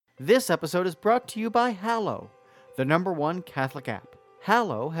This episode is brought to you by Hallow, the #1 Catholic app.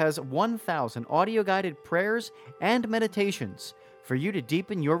 Hallow has 1,000 audio-guided prayers and meditations for you to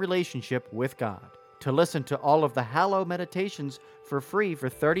deepen your relationship with God. To listen to all of the Hallow meditations for free for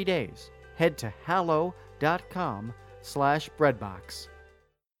 30 days, head to hallow.com/breadbox.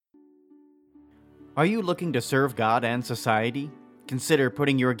 Are you looking to serve God and society? Consider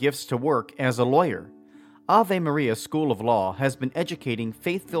putting your gifts to work as a lawyer. Ave Maria School of Law has been educating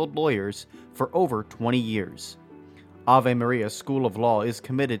faith-filled lawyers for over 20 years. Ave Maria School of Law is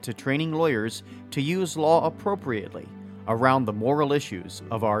committed to training lawyers to use law appropriately around the moral issues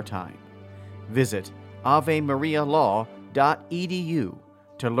of our time. Visit avemarialaw.edu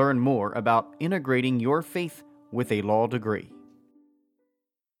to learn more about integrating your faith with a law degree.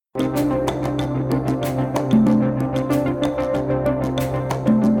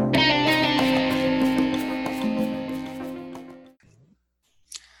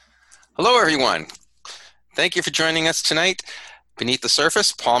 Hello, everyone. Thank you for joining us tonight. Beneath the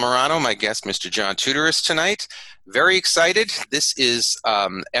Surface, Paul Morano, my guest, Mr. John Tudoris tonight. Very excited. This is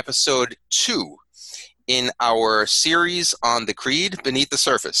episode 2 in our series on the Creed, Beneath the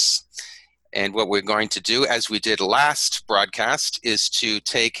Surface. And what we're going to do, as we did last broadcast, is to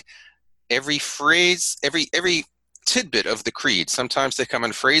take every phrase, every tidbit of the Creed. Sometimes they come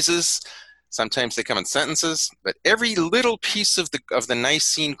in phrases, sometimes they come in sentences, but every little piece of the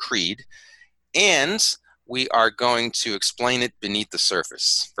Nicene Creed, and we are going to explain it beneath the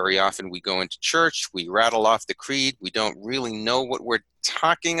surface. Very often we go into church, we rattle off the Creed, we don't really know what we're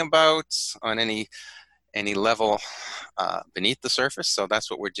talking about on any level beneath the surface, so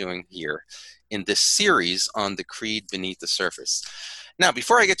that's what we're doing here in this series on the Creed Beneath the Surface. Now,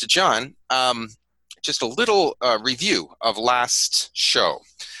 before I get to John, just a little review of last show.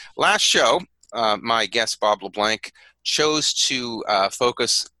 Last show, my guest, Bob LeBlanc, chose to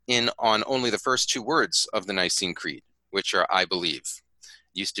focus in on only the first 2 words of the Nicene Creed, which are I believe.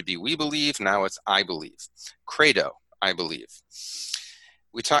 It used to be we believe, now it's I believe. Credo, I believe.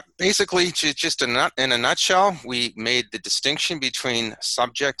 We talked basically, just in a nutshell, we made the distinction between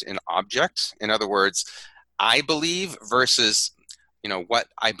subject and object. In other words, I believe versus, what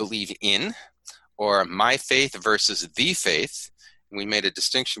I believe in, or my faith versus the faith. We made a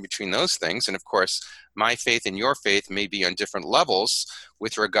distinction between those things. And of course, my faith and your faith may be on different levels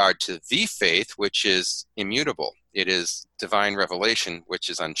with regard to the faith, which is immutable. It is divine revelation, which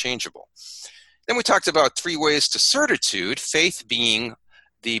is unchangeable. Then we talked about 3 ways to certitude, faith being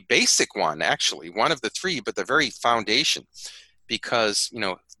the basic one, actually, one of the 3, but the very foundation, because,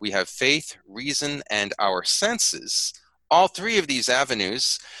 we have faith, reason, and our senses. All 3 of these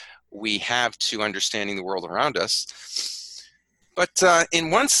avenues we have to understanding the world around us. But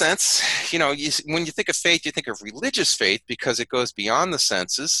in one sense, when you think of faith, you think of religious faith because it goes beyond the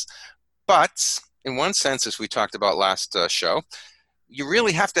senses. But in one sense, as we talked about last show, you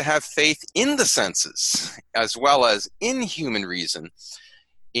really have to have faith in the senses as well as in human reason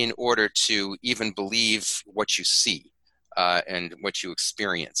in order to even believe what you see and what you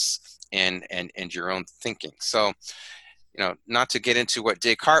experience and your own thinking. So, not to get into what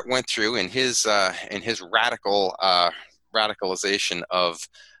Descartes went through in his radicalization of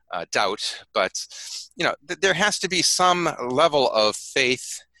doubt, but there has to be some level of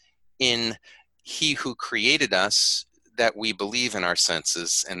faith in He who created us, that we believe in our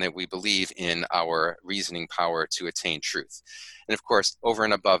senses and that we believe in our reasoning power to attain truth. And of course, over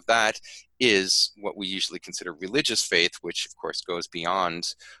and above that is what we usually consider religious faith, which of course goes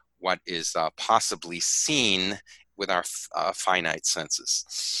beyond what is possibly seen with our finite senses.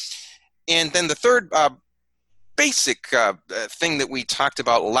 And then the third basic thing that we talked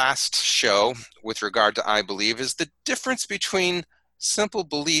about last show with regard to I believe is the difference between simple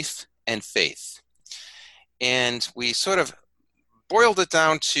belief and faith. And we sort of boiled it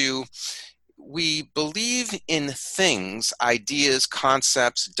down to, we believe in things, ideas,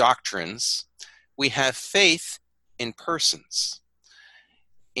 concepts, doctrines. We have faith in persons.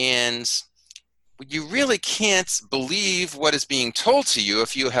 And you really can't believe what is being told to you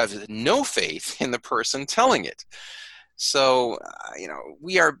if you have no faith in the person telling it. So,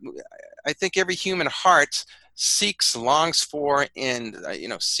 I think every human heart seeks, longs for, and,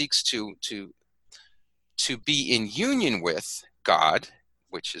 seeks to be in union with God,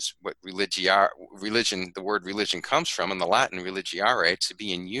 which is what religion, the word religion comes from, in the Latin religiare, to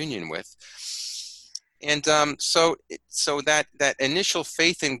be in union with. And so that initial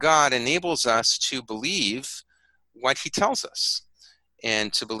faith in God enables us to believe what He tells us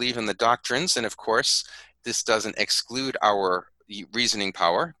and to believe in the doctrines. And of course, this doesn't exclude our reasoning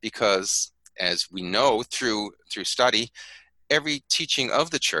power, because as we know through study, every teaching of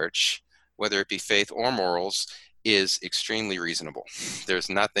the church, whether it be faith or morals, is extremely reasonable. There's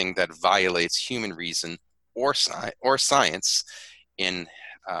nothing that violates human reason or science in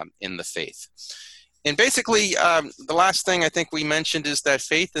the faith. And basically, the last thing I think we mentioned is that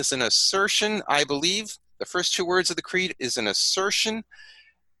faith is an assertion, I believe. The first two words of the creed is an assertion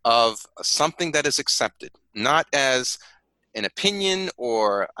of something that is accepted, not as an opinion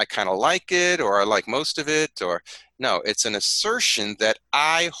or I kind of like it or I like most of it, or no, it's an assertion that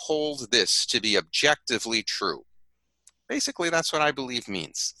I hold this to be objectively true. Basically, that's what I believe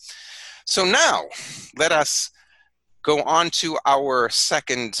means. So now, let us go on to our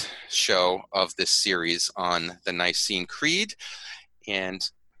second show of this series on the Nicene Creed, and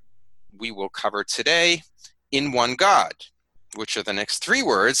we will cover today in one God, which are the next three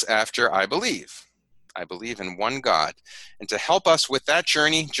words after I believe. I believe in one God. And to help us with that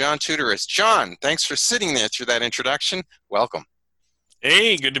journey, John Tudoris. John, thanks for sitting there through that introduction. Welcome.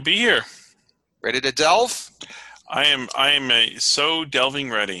 Hey, good to be here. Ready to delve? I am so delving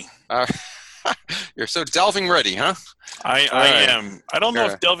ready. You're so delving ready, huh? I right. am. I don't know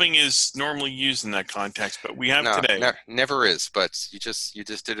if delving is normally used in that context, but we have today. Never is, but you just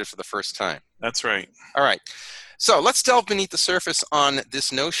did it for the first time. That's right. All right. So let's delve beneath the surface on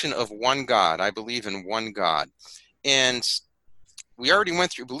this notion of one God. I believe in one God. And we already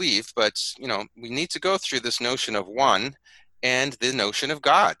went through belief, but we need to go through this notion of one and the notion of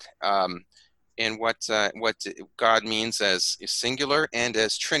God. And what God means as singular and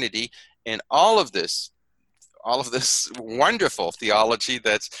as Trinity, and all of this wonderful theology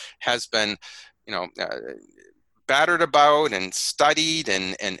that has been, battered about and studied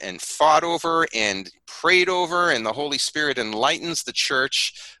and fought over and prayed over, and the Holy Spirit enlightens the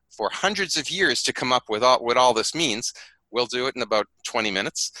church for hundreds of years to come up with what all this means. We'll do it in about 20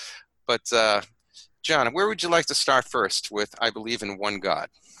 minutes. But John, where would you like to start first with I believe in one God?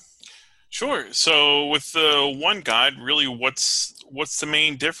 Sure. So with the one God, really, what's the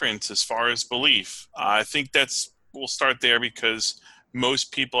main difference as far as belief? I think we'll start there because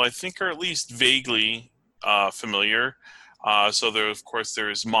most people, I think, are at least vaguely familiar. So there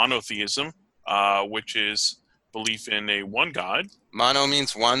is monotheism, which is belief in a one God. Mono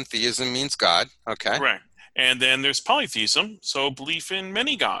means one, theism means God. Okay. Correct. And then there's polytheism, so belief in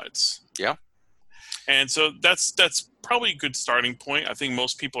many gods. Yeah. And so that's probably a good starting point. I think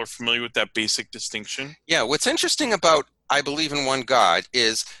most people are familiar with that basic distinction. Yeah, what's interesting about I believe in one God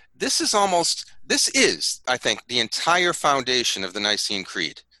is this is, I think, the entire foundation of the Nicene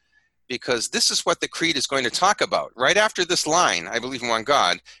Creed, because this is what the Creed is going to talk about. Right after this line, I believe in one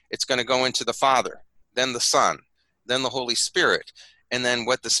God, it's going to go into the Father, then the Son, then the Holy Spirit, and then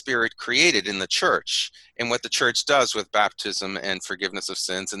what the Spirit created in the church, and what the church does with baptism and forgiveness of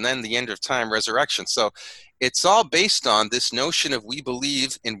sins, and then the end of time resurrection. So it's all based on this notion of we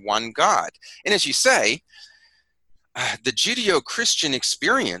believe in one God. And as you say, the Judeo-Christian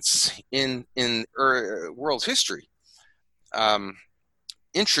experience in world history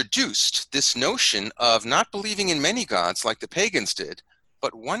introduced this notion of not believing in many gods like the pagans did,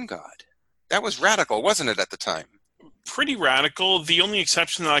 but one God. That was radical, wasn't it, at the time? Pretty radical. The only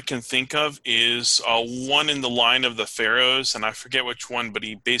exception that I can think of is one in the line of the pharaohs, and I forget which one, but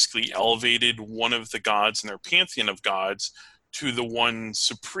he basically elevated one of the gods in their pantheon of gods to the one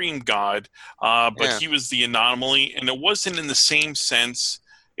supreme God, but he was the anomaly, and it wasn't in the same sense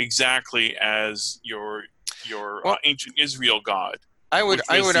exactly as your ancient Israel God. I would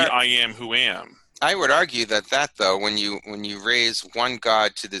I am who am. I would argue that though, when you raise one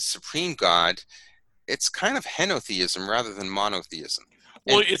God to the supreme God, it's kind of henotheism rather than monotheism.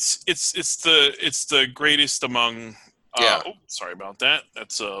 Well, it's the greatest among. Sorry about that.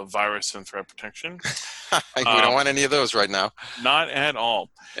 That's a virus and threat protection. We don't want any of those right now. Not at all.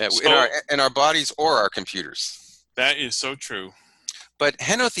 In our bodies or our computers. That is so true. But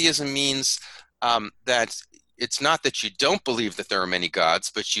henotheism means that it's not that you don't believe that there are many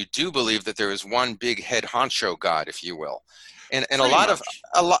gods, but you do believe that there is one big head honcho God, if you will. And a lot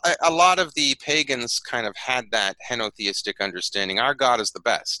of the pagans kind of had that henotheistic understanding. Our God is the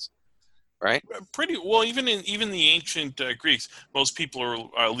best, right? Pretty well. Even the ancient Greeks, most people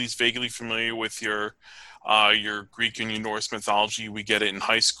are at least vaguely familiar with your Greek and your Norse mythology. We get it in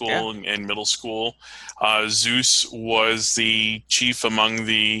high school and middle school. Zeus was the chief among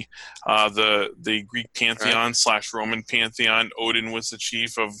the Greek pantheon / Roman pantheon. Odin was the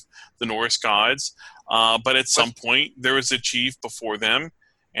chief of the Norse gods. But at some point, there was a chief before them,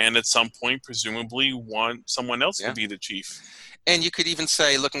 and at some point, presumably, someone else could be the chief. And you could even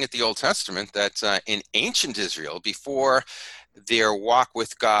say, looking at the Old Testament, that in ancient Israel, before their walk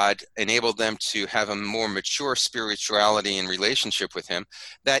with God enabled them to have a more mature spirituality and relationship with him,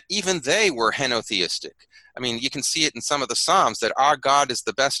 that even they were henotheistic. I mean, you can see it in some of the Psalms that our God is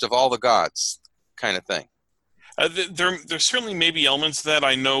the best of all the gods, kind of thing. There certainly may be elements of that.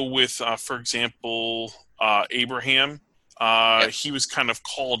 I know with, for example, Abraham, he was kind of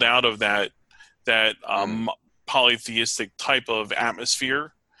called out of that polytheistic type of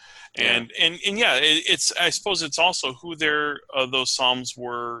atmosphere. And yeah, it's, I suppose it's also who those Psalms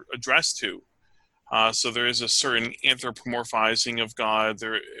were addressed to. So there is a certain anthropomorphizing of God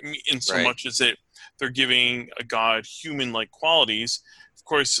there, in so much as they're giving a God human-like qualities. Of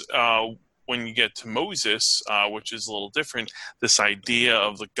course, when you get to Moses, which is a little different, this idea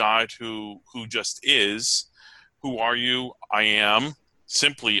of the God who just is. Who are you? I am.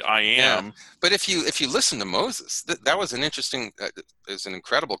 Simply, I am. Yeah. But if you listen to Moses, that was an interesting, there's an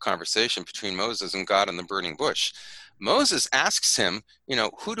incredible conversation between Moses and God in the burning bush. Moses asks him,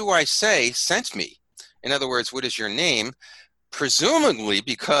 who do I say sent me? In other words, what is your name? Presumably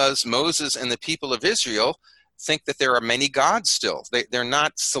because Moses and the people of Israel think that there are many gods still. They're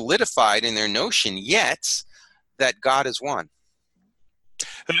not solidified in their notion yet that God is one.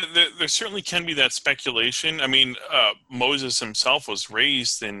 There certainly can be that speculation. I mean, Moses himself was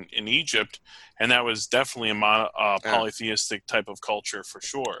raised in Egypt, and that was definitely a polytheistic type of culture for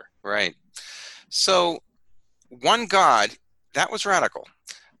sure. Right. So one God, that was radical.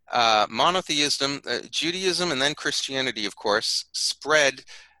 Monotheism, Judaism, and then Christianity, of course, spread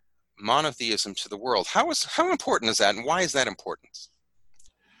monotheism to the world. How important is that, and why is that important?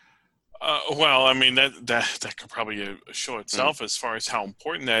 Well, I mean that could probably show itself as far as how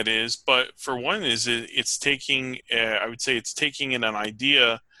important that is. But for one, it's taking I would say it's taking in an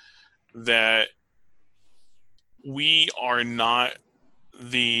idea that we are not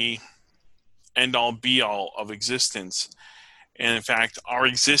the end all be all of existence, and in fact, our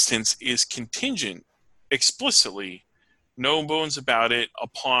existence is contingent explicitly. No bones about it,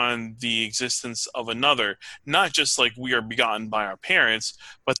 upon the existence of another. Not just like we are begotten by our parents,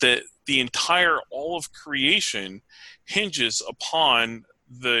 but that the entire all of creation hinges upon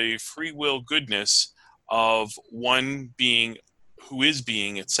the free will goodness of one being who is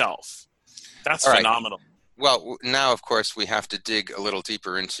being itself. That's all phenomenal. Right. Well, now, of course, we have to dig a little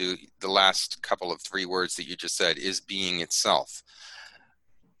deeper into the last couple of three words that you just said, is being itself.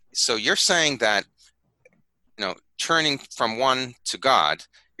 So you're saying that, turning from one to God,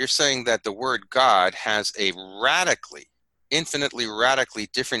 you're saying that the word God has a infinitely radically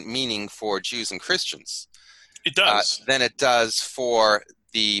different meaning for Jews and Christians. It does. Than it does for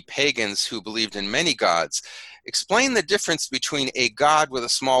the pagans who believed in many gods. Explain the difference between a God with a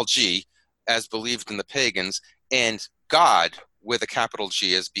small g, as believed in the pagans, and God with a capital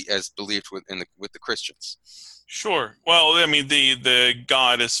G, as believed with the Christians. Sure. Well, I mean, the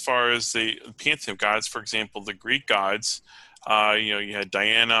God, as far as the pantheon of gods, for example, the Greek gods, you had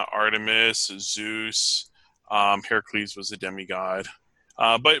Diana, Artemis, Zeus, Heracles was a demigod.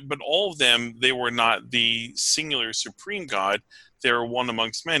 But all of them, they were not the singular supreme God. They were one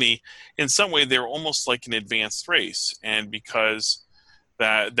amongst many. In some way, they were almost like an advanced race. And because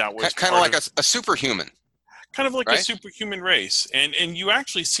that was kind of like a superhuman. Kind of like a superhuman race. And you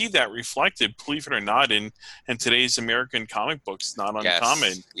actually see that reflected, believe it or not, in today's American comic books, not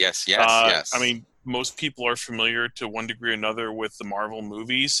uncommon. Yes. I mean, most people are familiar to one degree or another with the Marvel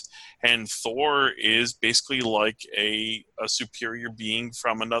movies, and Thor is basically like a superior being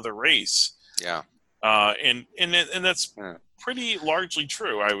from another race. Yeah. And that's pretty largely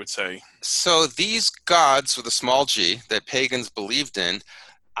true, I would say. So these gods with a small g that pagans believed in,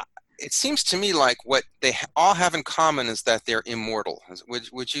 it seems to me like what they all have in common is that they're immortal.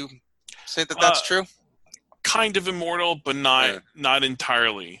 Would you say that that's true? Kind of immortal, but not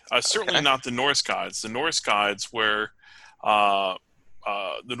entirely. Certainly not the Norse gods. The Norse gods the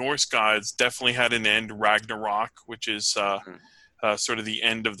Norse gods definitely had an end, Ragnarok, which is sort of the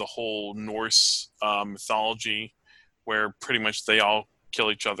end of the whole Norse mythology, where pretty much they all kill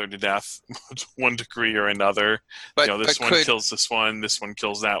each other to death to one degree or another. But this one kills this one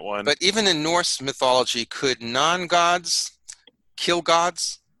kills that one. But even in Norse mythology, could non-gods kill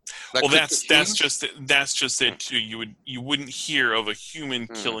gods? Well, that's just it too. You wouldn't hear of a human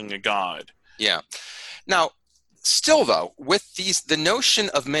killing a god. Yeah. Now, still though, with the notion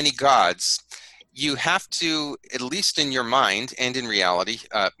of many gods, you have to, at least in your mind and in reality,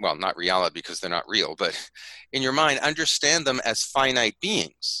 well, not reality because they're not real, but in your mind, understand them as finite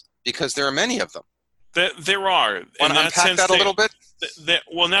beings, because there are many of them. There are. Want to unpack that a little bit?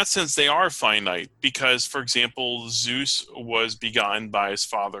 Well, in that sense, they are finite because, for example, Zeus was begotten by his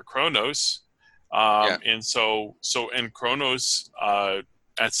father Kronos, Yeah. And Chronos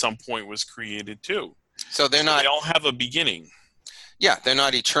at some point was created too. So they're not. They all have a beginning. Yeah, they're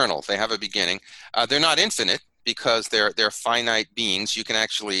not eternal. They have a beginning. They're not infinite because they're finite beings. You can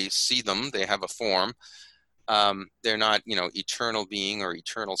actually see them. They have a form. They're not, eternal being or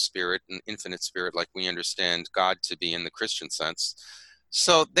eternal spirit and infinite spirit like we understand God to be in the Christian sense.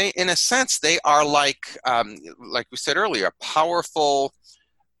 So they, in a sense, they are like we said earlier, powerful,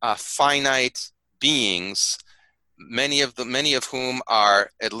 finite beings. Many of whom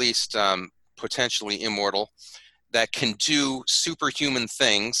are at least potentially immortal, that can do superhuman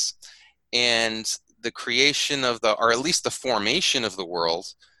things, and the creation of or at least the formation of the world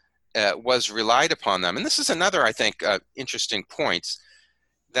was relied upon them. And this is another, I think, interesting point,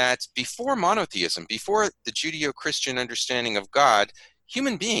 that before monotheism, before the Judeo-Christian understanding of God,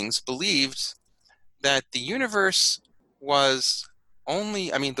 human beings believed that the universe was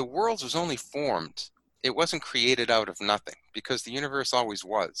the world was only formed. It wasn't created out of nothing, because the universe always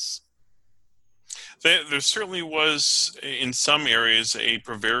was. There certainly was, in some areas, a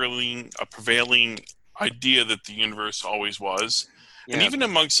prevailing idea that the universe always was. Yeah. And even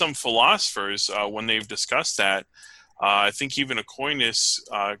among some philosophers, when they've discussed that, I think even Aquinas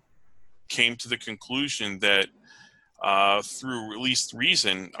came to the conclusion that through at least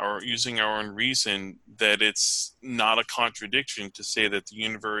reason, or using our own reason, that it's not a contradiction to say that the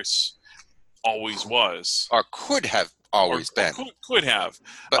universe always was, or could have always been. Could have.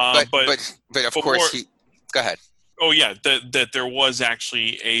 But of course, go ahead. Oh yeah, that there was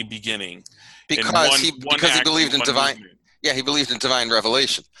actually a beginning, because he believed in divine. Movement. Yeah, he believed in divine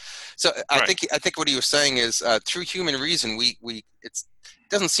revelation. So I think what he was saying is, through human reason, it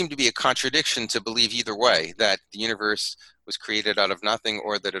doesn't seem to be a contradiction to believe either way, that the universe was created out of nothing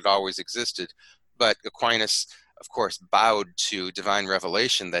or that it always existed. But Aquinas, of course, bowed to divine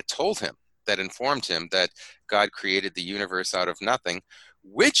revelation that told him, that informed him that God created the universe out of nothing,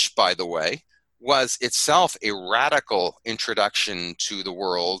 which, by the way, was itself a radical introduction to the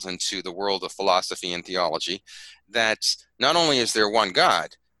world and to the world of philosophy and theology, that not only is there one God,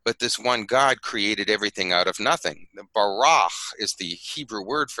 but this one God created everything out of nothing. Barach is the Hebrew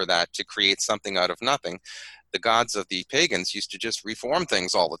word for that, to create something out of nothing. The gods of the pagans used to just reform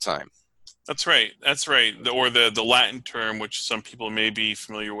things all the time. That's right. The Latin term, which some people may be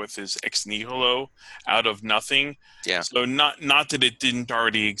familiar with, is ex nihilo, out of nothing. Yeah. So not that it didn't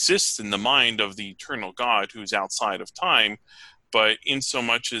already exist in the mind of the eternal God who's outside of time, but in so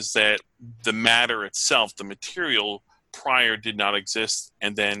much as that the matter itself, the material prior, did not exist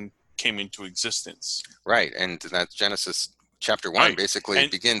and then came into existence. Right, and that Genesis chapter 1 basically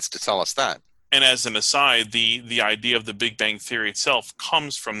begins to tell us that. And as an aside, the idea of the Big Bang Theory itself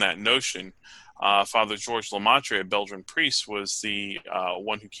comes from that notion. Father George Lemaitre, a Belgian priest, was the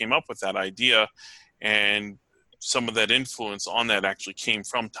one who came up with that idea, and some of that influence on that actually came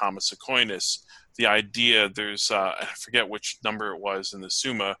from Thomas Aquinas. The idea, there's, I forget which number it was in the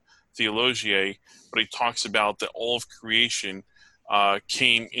Summa Theologiae, but he talks about that all of creation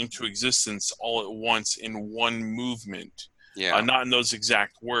came into existence all at once in one movement. Yeah. Not in those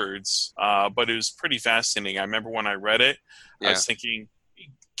exact words, but it was pretty fascinating. I remember when I read it, I was thinking,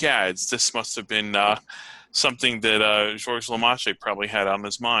 gads, this must have been something that Georges Lemaitre probably had on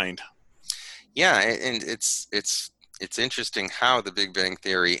his mind. Yeah, and it's interesting how the Big Bang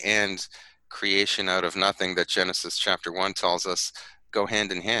Theory and creation out of nothing that Genesis chapter 1 tells us go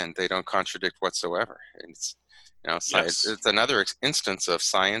hand in hand. They don't contradict whatsoever. It's, it's another instance of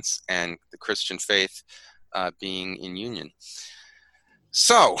science and the Christian faith being in union.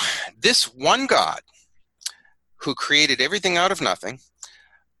 So this one God who created everything out of nothing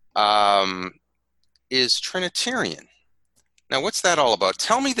is Trinitarian. Now, what's that all about?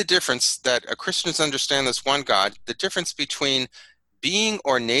 Tell me the difference that Christians understand this one God, the difference between being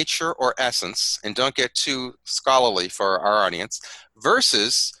or nature or essence, and don't get too scholarly for our audience,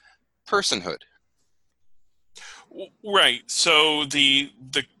 versus personhood. Right. So the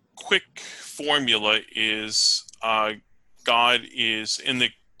quick formula is God is, in the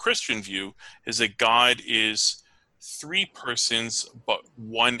Christian view, is that God is three persons but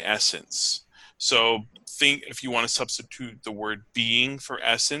one essence. So think, if you want to substitute the word being for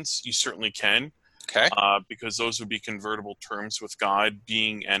essence, you certainly can. Okay. Because those would be convertible terms with God,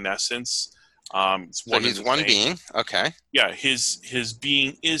 being and essence. So he's one being. Okay. Yeah, his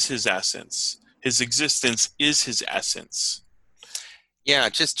being is his essence. His existence is his essence. Yeah,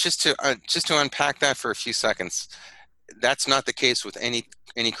 just to unpack that for a few seconds. That's not the case with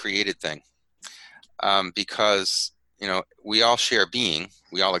any created thing, because we all share being,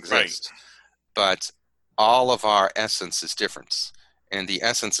 we all exist, but all of our essence is different, And the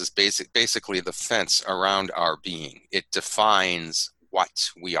essence is basically the fence around our being. It defines what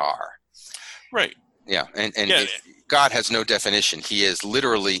we are. Right. Yeah, and Yeah. God has no definition. He is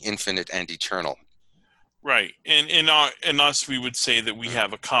literally infinite and eternal. Right. And in us, we would say that we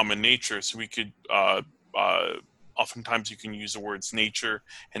have a common nature. So we could, oftentimes you can use the words nature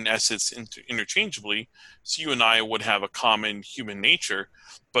and essence interchangeably. So you and I would have a common human nature,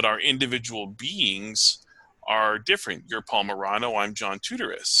 but our individual beings are different. You're Paul Morano, I'm John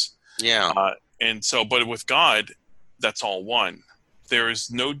Tudoris. Yeah. And so, but with God, that's all one. There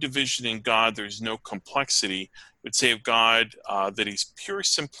is no division in God. There's no complexity. I would say of God that he's pure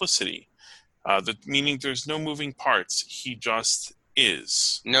simplicity. Meaning there's no moving parts. He just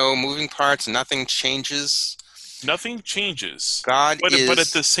is. No moving parts. Nothing changes. Nothing changes. God But at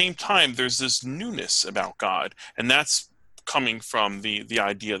is. the same time, there's this newness about God. And that's coming from the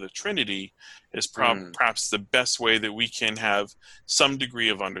idea of the Trinity is perhaps the best way that we can have some degree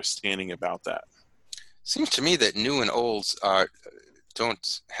of understanding about that. Seems to me that new and old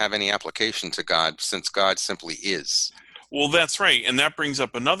don't have any application to God, since God simply is. Well, that's right. And that brings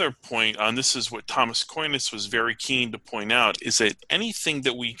up another point. And this is what Thomas Aquinas was very keen to point out, is that anything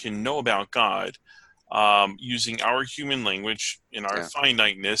that we can know about God using our human language in our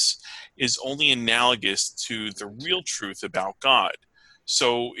finiteness is only analogous to the real truth about God.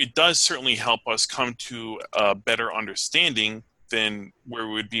 So it does certainly help us come to a better understanding than where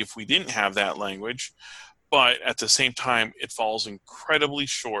we would be if we didn't have that language. But at the same time, it falls incredibly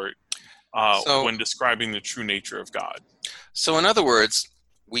short when describing the true nature of God. So in other words,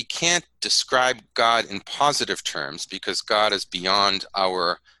 we can't describe God in positive terms because God is beyond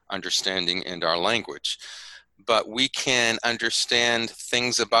our understanding and our language. But we can understand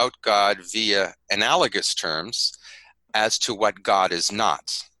things about God via analogous terms as to what God is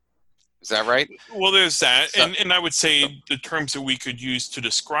not. Is that right? Well, there's that. And I would say the terms that we could use to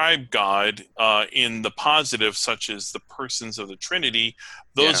describe God in the positive, such as the persons of the Trinity,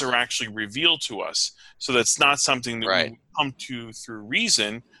 those are actually revealed to us. So that's not something that we would come to through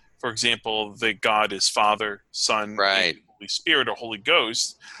reason. For example, that God is Father, Son, and Holy Spirit, or Holy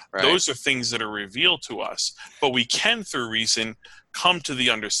Ghost. Those are things that are revealed to us. But we can, through reason, come to the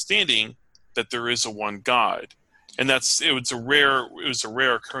understanding that there is a one God. And it was a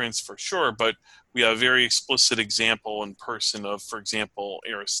rare occurrence for sure, but we have a very explicit example in person of, for example,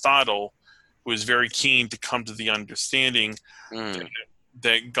 Aristotle, who is very keen to come to the understanding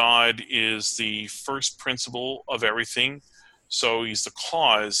that God is the first principle of everything. So he's the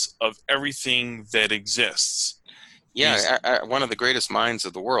cause of everything that exists. Yeah, one of the greatest minds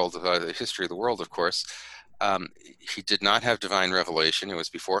of the world, the history of the world, of course. He did not have divine revelation. It was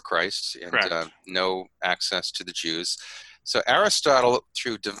before Christ, and no access to the Jews. So Aristotle,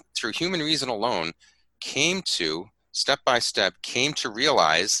 through human reason alone, came to, step by step, came to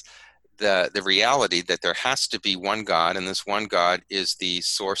realize the reality that there has to be one God, and this one God is the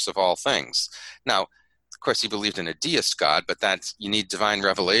source of all things. Now, of course, he believed in a deist God, but you need divine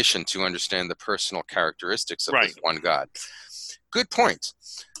revelation to understand the personal characteristics of this one God. Good point.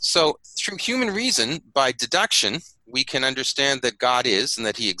 So through human reason, by deduction, we can understand that God is and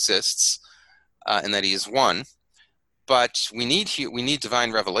that he exists and that he is one. But we need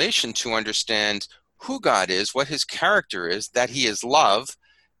divine revelation to understand who God is, what his character is, that he is love,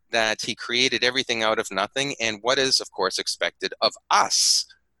 that he created everything out of nothing, and what is, of course, expected of us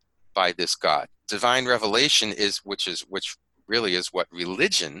by this God. Divine revelation which really is what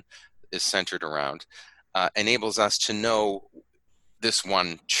religion is centered around, enables us to know this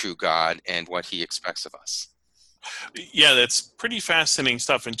one true God and what he expects of us. Yeah, that's pretty fascinating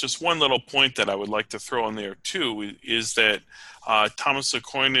stuff. And just one little point that I would like to throw in there too is that Thomas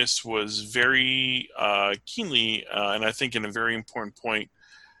Aquinas was very keenly, and I think in a very important point,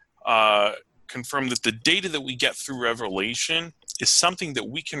 confirmed that the data that we get through revelation is something that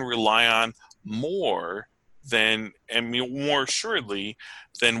we can rely on more assuredly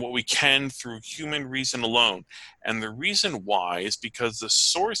than what we can through human reason alone. And the reason why is because the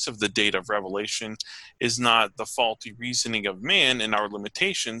source of the data of revelation is not the faulty reasoning of man and our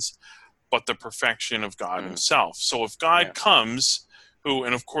limitations, but the perfection of God himself. So if God comes,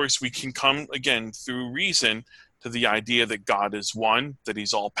 and of course we can come again through reason to the idea that God is one, that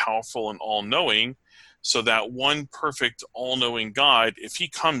he's all powerful and all knowing. So that one perfect, all-knowing God, if he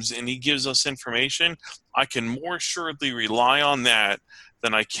comes and he gives us information, I can more assuredly rely on that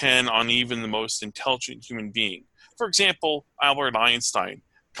than I can on even the most intelligent human being. For example, Albert Einstein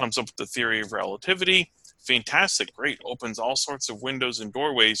comes up with the theory of relativity. Fantastic, great, opens all sorts of windows and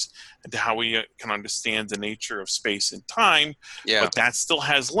doorways into how we can understand the nature of space and time, but that still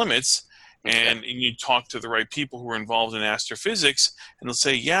has limits. And you talk to the right people who are involved in astrophysics, and they'll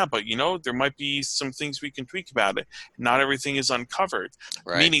say, yeah, but there might be some things we can tweak about it. Not everything is uncovered,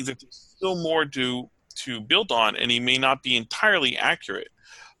 meaning that there's still more to build on, and he may not be entirely accurate.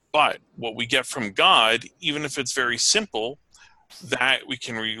 But what we get from God, even if it's very simple, that we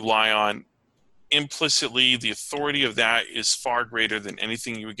can rely on implicitly. The authority of that is far greater than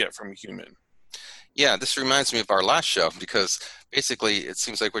anything you would get from a human. Yeah, this reminds me of our last show, because basically it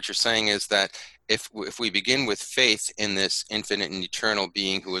seems like what you're saying is that if we begin with faith in this infinite and eternal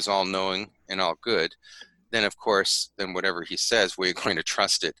being who is all-knowing and all good, then of course, then whatever he says, we're going to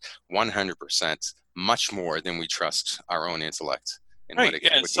trust it 100%, much more than we trust our own intellect. Right,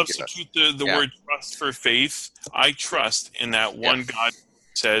 substitute the word trust for faith. I trust in that one God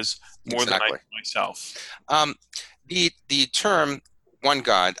says more than I do myself. The term one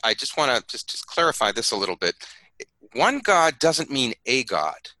God, I just want to just clarify this a little bit. One God doesn't mean a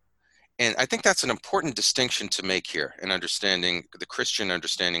God. And I think that's an important distinction to make here in understanding the Christian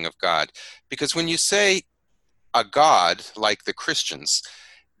understanding of God. Because when you say a God, like the Christians,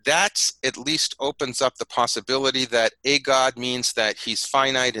 that at least opens up the possibility that a God means that he's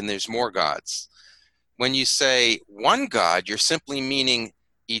finite and there's more gods. When you say one God, you're simply meaning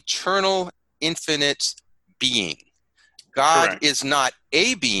eternal, infinite being. God is not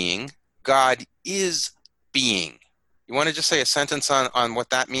a being, God is being. You want to just say a sentence on what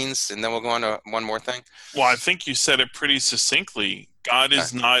that means, and then we'll go on to one more thing? Well, I think you said it pretty succinctly. God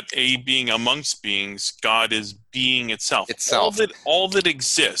is not a being amongst beings. God is being itself. All that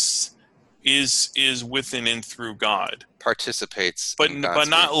exists is within and through God. Participates but in God's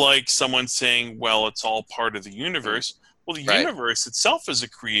not being. like someone saying, well, it's all part of the universe. Well, the universe itself is a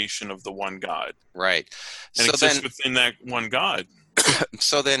creation of the one God. Right. And exists within that one God.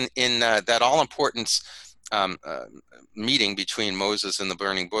 So then in that all-important meeting between Moses and the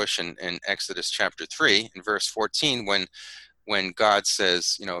burning bush in Exodus chapter 3, in verse 14, when God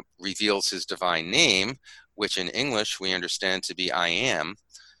says, reveals his divine name, which in English we understand to be I am,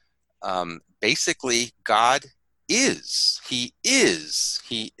 basically God is. He is.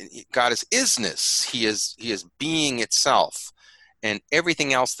 God is isness. He is being itself. And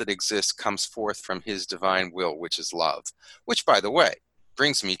everything else that exists comes forth from his divine will, which is love. Which, by the way,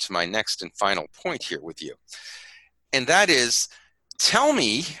 brings me to my next and final point here with you. And that is, tell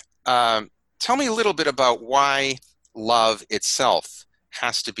me a little bit about why love itself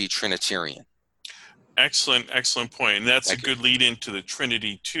has to be Trinitarian. Excellent point. And that's a good lead into the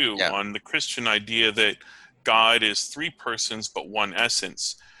Trinity, too, on the Christian idea that God is three persons but one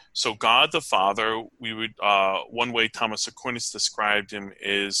essence. So God the Father, we would one way Thomas Aquinas described him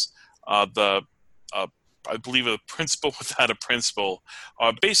is I believe a principle without a principle,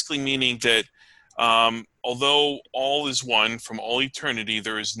 basically meaning that although all is one from all eternity,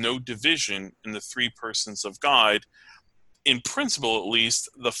 there is no division in the three persons of God. In principle, at least,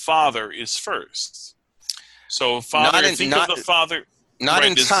 the Father is first. So Father, of the Father not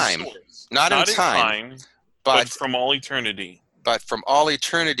in time, not in time, but from all eternity. But from all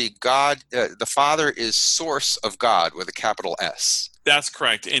eternity, God, the Father is source of God with a capital S. That's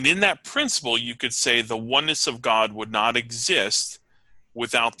correct. And in that principle, you could say the oneness of God would not exist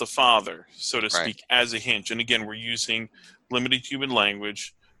without the Father, so to speak, as a hinge. And again, we're using limited human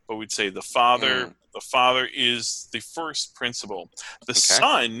language, but we'd say the Father is the first principle. The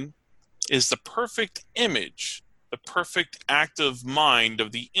Son is the perfect image, the perfect active mind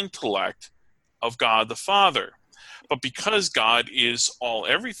of the intellect of God the Father. But because God is all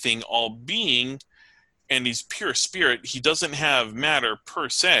everything, all being, and he's pure spirit, he doesn't have matter per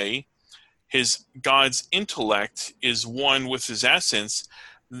se. God's intellect is one with his essence.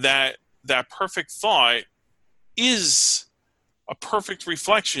 That perfect thought is a perfect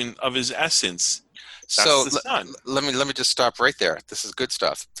reflection of his essence. That's the Son. Let me just stop right there. This is good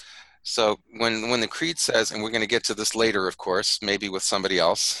stuff. So when the Creed says, and we're going to get to this later, of course, maybe with somebody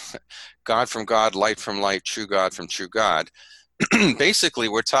else, God from God, light from light, true God from true God, basically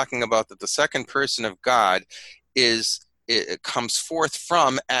we're talking about that the second person of God it comes forth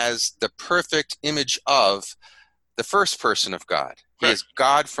from as the perfect image of the first person of God. He is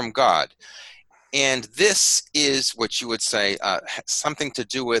God from God. And this is what you would say something to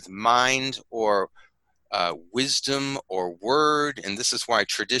do with mind or wisdom or word, and this is why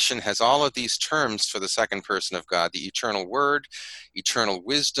tradition has all of these terms for the second person of God: the eternal word, eternal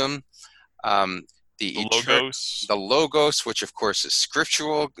wisdom, the logos, which of course is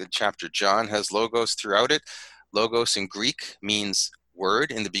scriptural. Chapter John has logos throughout it. Logos in Greek means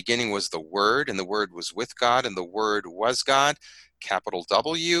word. In the beginning was the Word, and the Word was with God, and the Word was God, capital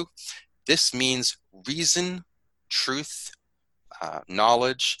W. This means reason, truth,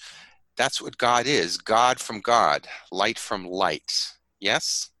 knowledge. That's what God is. God from God, light from light.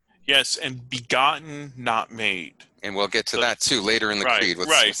 Yes? Yes, and begotten, not made. And we'll get to So, that too later in the creed with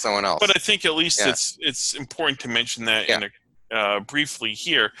right. someone else. But I think at least Yeah. it's important to mention that Yeah. briefly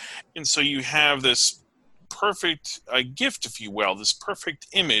here. And so you have this perfect gift, if you will, this perfect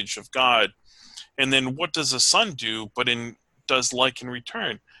image of God. And then what does the Son do? But does like in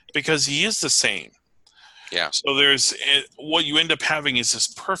return, because he is the same. Yeah. So what you end up having is this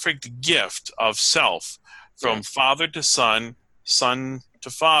perfect gift of self from father to son, son to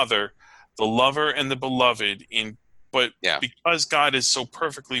father, the lover and the beloved. But because God is so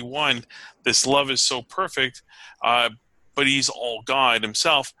perfectly one, this love is so perfect, but he's all God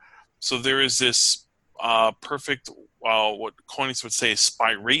himself. So there is this perfect, what Aquinas would say,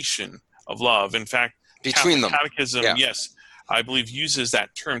 spiration of love. In fact, between Catholic them. Catechism, yes, I believe uses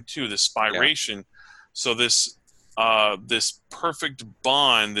that term too, the spiration. Yeah. So this perfect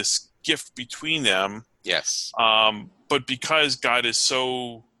bond, this gift between them. Yes. But because God is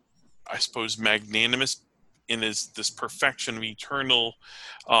so, I suppose, magnanimous in this perfection of eternal,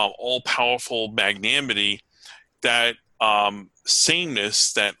 all-powerful magnanimity, that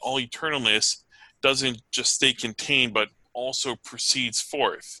sameness, that all eternalness, doesn't just stay contained, but also proceeds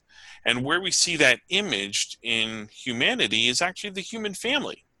forth. And where we see that imaged in humanity is actually the human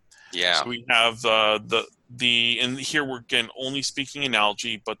family. Yeah. So we have and here we're again only speaking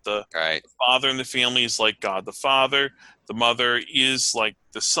analogy, but the father in the family is like God the Father. The mother is like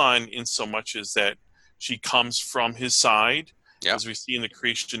the Son, in so much as that she comes from his side, as we see in the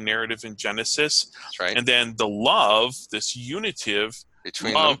creation narrative in Genesis. That's right. And then the love, this unitive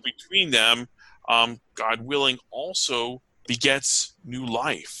love between them, God willing, also begets new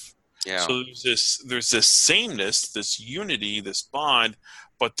life. Yeah. So there's this sameness, this unity, this bond,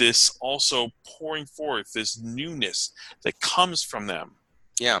 but this also pouring forth, this newness that comes from them.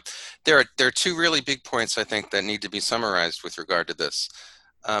 Yeah, there are two really big points, I think, that need to be summarized with regard to this.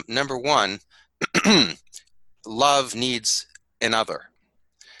 Number one, love needs another.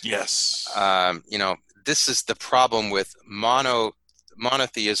 Yes. This is the problem with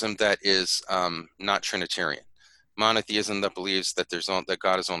monotheism that is not Trinitarian. Monotheism that believes that that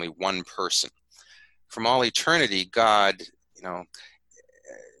God is only one person. From all eternity, God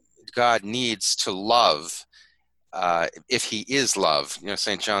needs to love. If he is love,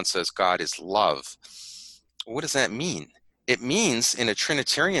 St. John says God is love. What does that mean? It means, in a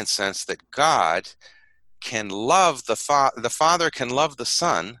Trinitarian sense, that God can love the Father can love the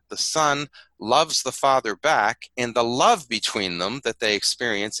Son loves the Father back, and the love between them that they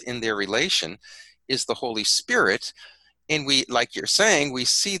experience in their relation is the Holy Spirit. And we, like you're saying, we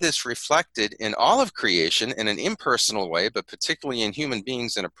see this reflected in all of creation in an impersonal way, but particularly in human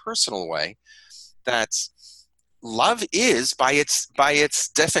beings in a personal way. That's love is, by its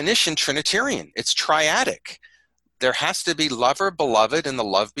definition, Trinitarian. It's triadic. There has to be lover, beloved, and the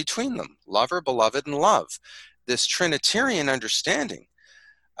love between them. Lover, beloved, and love. This Trinitarian understanding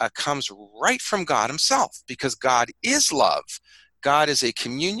comes right from God himself, because God is love. God is a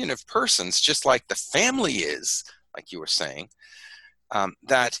communion of persons, just like the family is, like you were saying.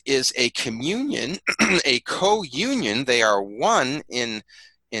 That is a communion, a co-union. They are one in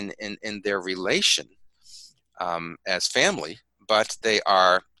their relation as family, but they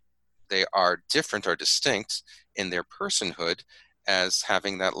are different or distinct in their personhood as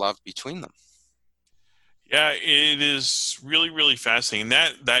having that love between them. Yeah, it is really, really fascinating.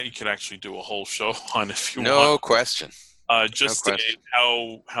 That you could actually do a whole show on if you want. No question. Just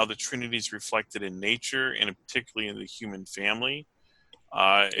how the Trinity is reflected in nature, and particularly in the human family.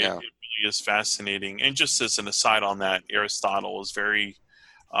 It really is fascinating. And just as an aside on that, Aristotle is very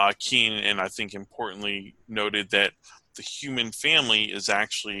keen, and I think importantly noted that the human family is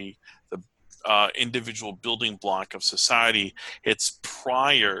actually the individual building block of society. It's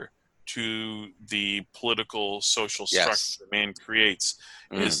prior to the political, social structure that man creates,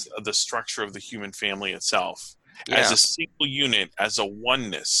 is the structure of the human family itself. As a single unit, as a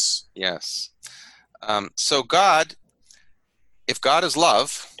oneness. Yes. So God, if God is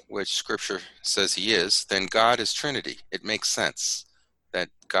love, which Scripture says he is, then God is Trinity. It makes sense that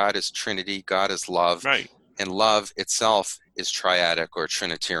God is Trinity, God is love, and love itself is triadic or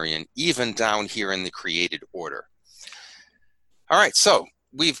Trinitarian, even down here in the created order. All right, so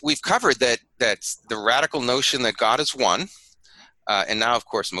we've covered that's the radical notion that God is one. And now, of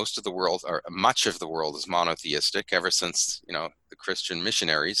course, much of the world is monotheistic ever since, the Christian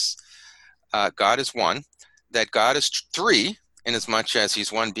missionaries. God is one, that God is three, in as much as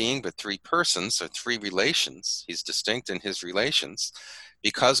he's one being, but three persons or three relations. He's distinct in his relations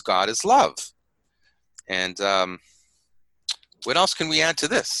because God is love. And what else can we add to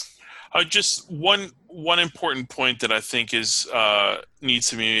this? Just one important point that I think is needs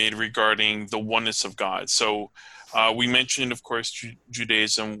to be made regarding the oneness of God. So we mentioned, of course,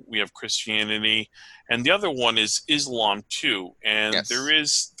 Judaism. We have Christianity, and the other one is Islam too. And Yes.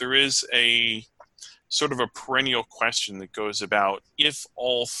 there is a sort of a perennial question that goes about if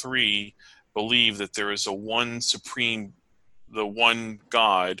all three believe that there is a one supreme, the one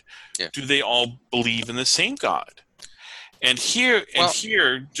God, Yeah. do they all believe in the same God? And here,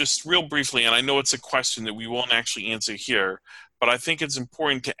 just real briefly, and I know it's a question that we won't actually answer here, but I think it's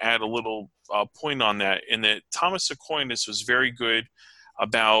important to add a little point on that, in that Thomas Aquinas was very good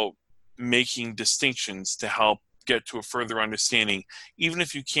about making distinctions to help get to a further understanding. Even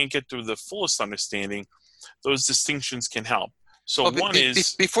if you can't get to the fullest understanding, those distinctions can help. So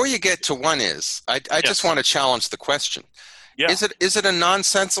before you get to I just want to challenge the question. Yeah. Is it a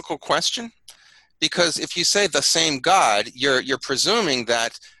nonsensical question? Because if you say the same God, you're presuming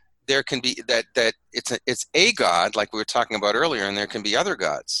that there can be that it's a God, like we were talking about earlier, and there can be other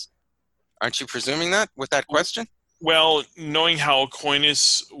gods. Aren't you presuming that with that question? Well, knowing how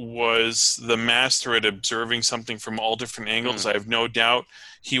Aquinas was the master at observing something from all different angles, I have no doubt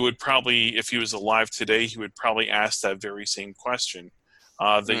he would probably, if he was alive today, he would probably ask that very same question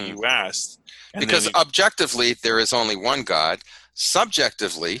that you asked. Because objectively, there is only one God.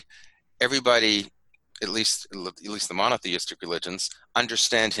 Subjectively, everybody, at least the monotheistic religions,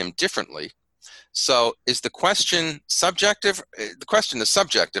 understand him differently. So is the question subjective? The question is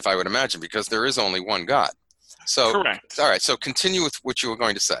subjective, I would imagine, because there is only one God. So, correct. All right, so continue with what you were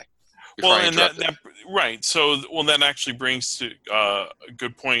going to say. Well, and right. So, that actually brings to a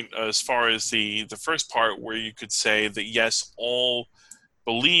good point as far as the first part, where you could say that, yes, all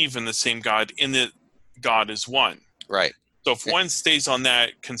believe in the same God, in that God is one. Right. So if one stays on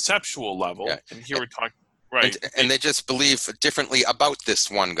that conceptual level, and here we're talking, right. And they just believe differently about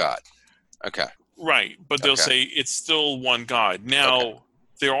this one God. Okay. Right, but they'll say it's still one God. Now,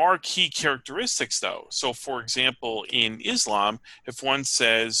 there are key characteristics, though. So, for example, in Islam, if one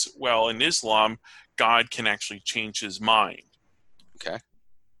says, well, in Islam, God can actually change his mind. Okay.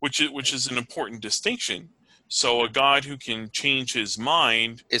 Which is an important distinction. So a God who can change his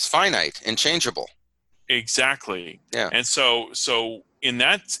mind is finite and changeable. Exactly. Yeah. And so in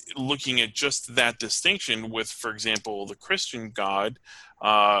that, looking at just that distinction with, for example, the Christian God,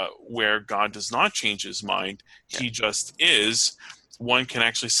 where God does not change his mind, he just is, one can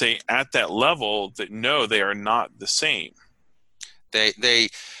actually say at that level that no, they are not the same. They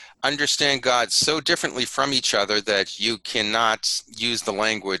understand God so differently from each other that you cannot use the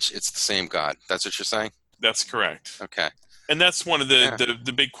language, it's the same God. That's what you're saying? That's correct. Okay. And that's one of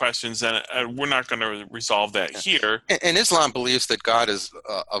the big questions, and we're not going to resolve that here. And Islam believes that God is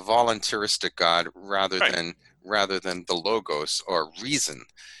a voluntaristic God rather than the logos or reason.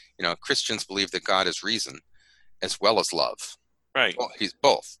 You know, Christians believe that God is reason as well as love. Right. Well, he's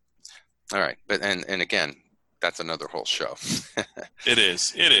both. All right. But and again, that's another whole show. It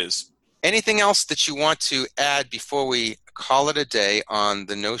is. Anything else that you want to add before we call it a day on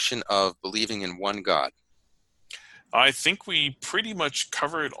the notion of believing in one God? I think we pretty much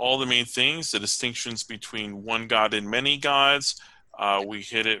covered all the main things, the distinctions between one God and many gods. We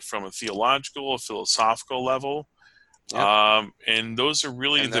hit it from a theological, a philosophical level. Yep. And those are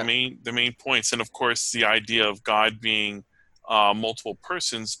really the main points. And of course, the idea of God being multiple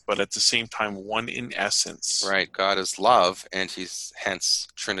persons, but at the same time, one in essence. Right. God is love, and he's hence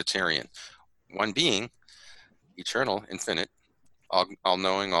Trinitarian. One being, eternal, infinite,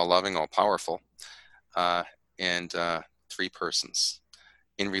 all-knowing, all-loving, all-powerful. And three persons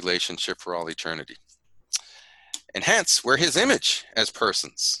in relationship for all eternity. And hence, we're his image as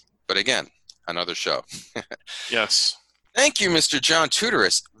persons. But again, another show. Yes. Thank you, Mr. John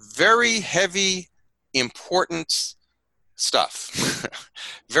Tudoris. Very heavy, important stuff.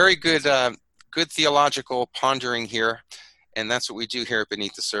 Very good, good theological pondering here. And that's what we do here at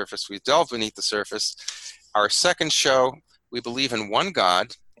Beneath the Surface. We delve beneath the surface. Our second show, we believe in one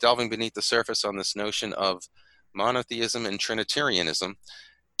God, delving beneath the surface on this notion of monotheism and Trinitarianism.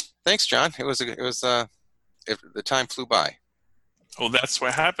 Thanks, John. The time flew by. Well, that's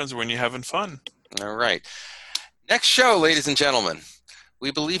what happens when you're having fun. All right. Next show, ladies and gentlemen.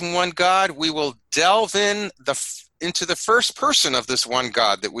 We believe in one God. We will delve into the first person of this one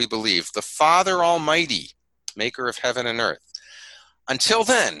God that we believe, the Father Almighty, maker of heaven and earth. Until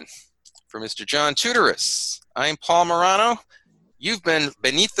then, for Mr. John Tudoris, I'm Paul Morano. You've been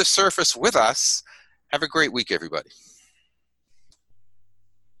beneath the surface with us. Have a great week, everybody.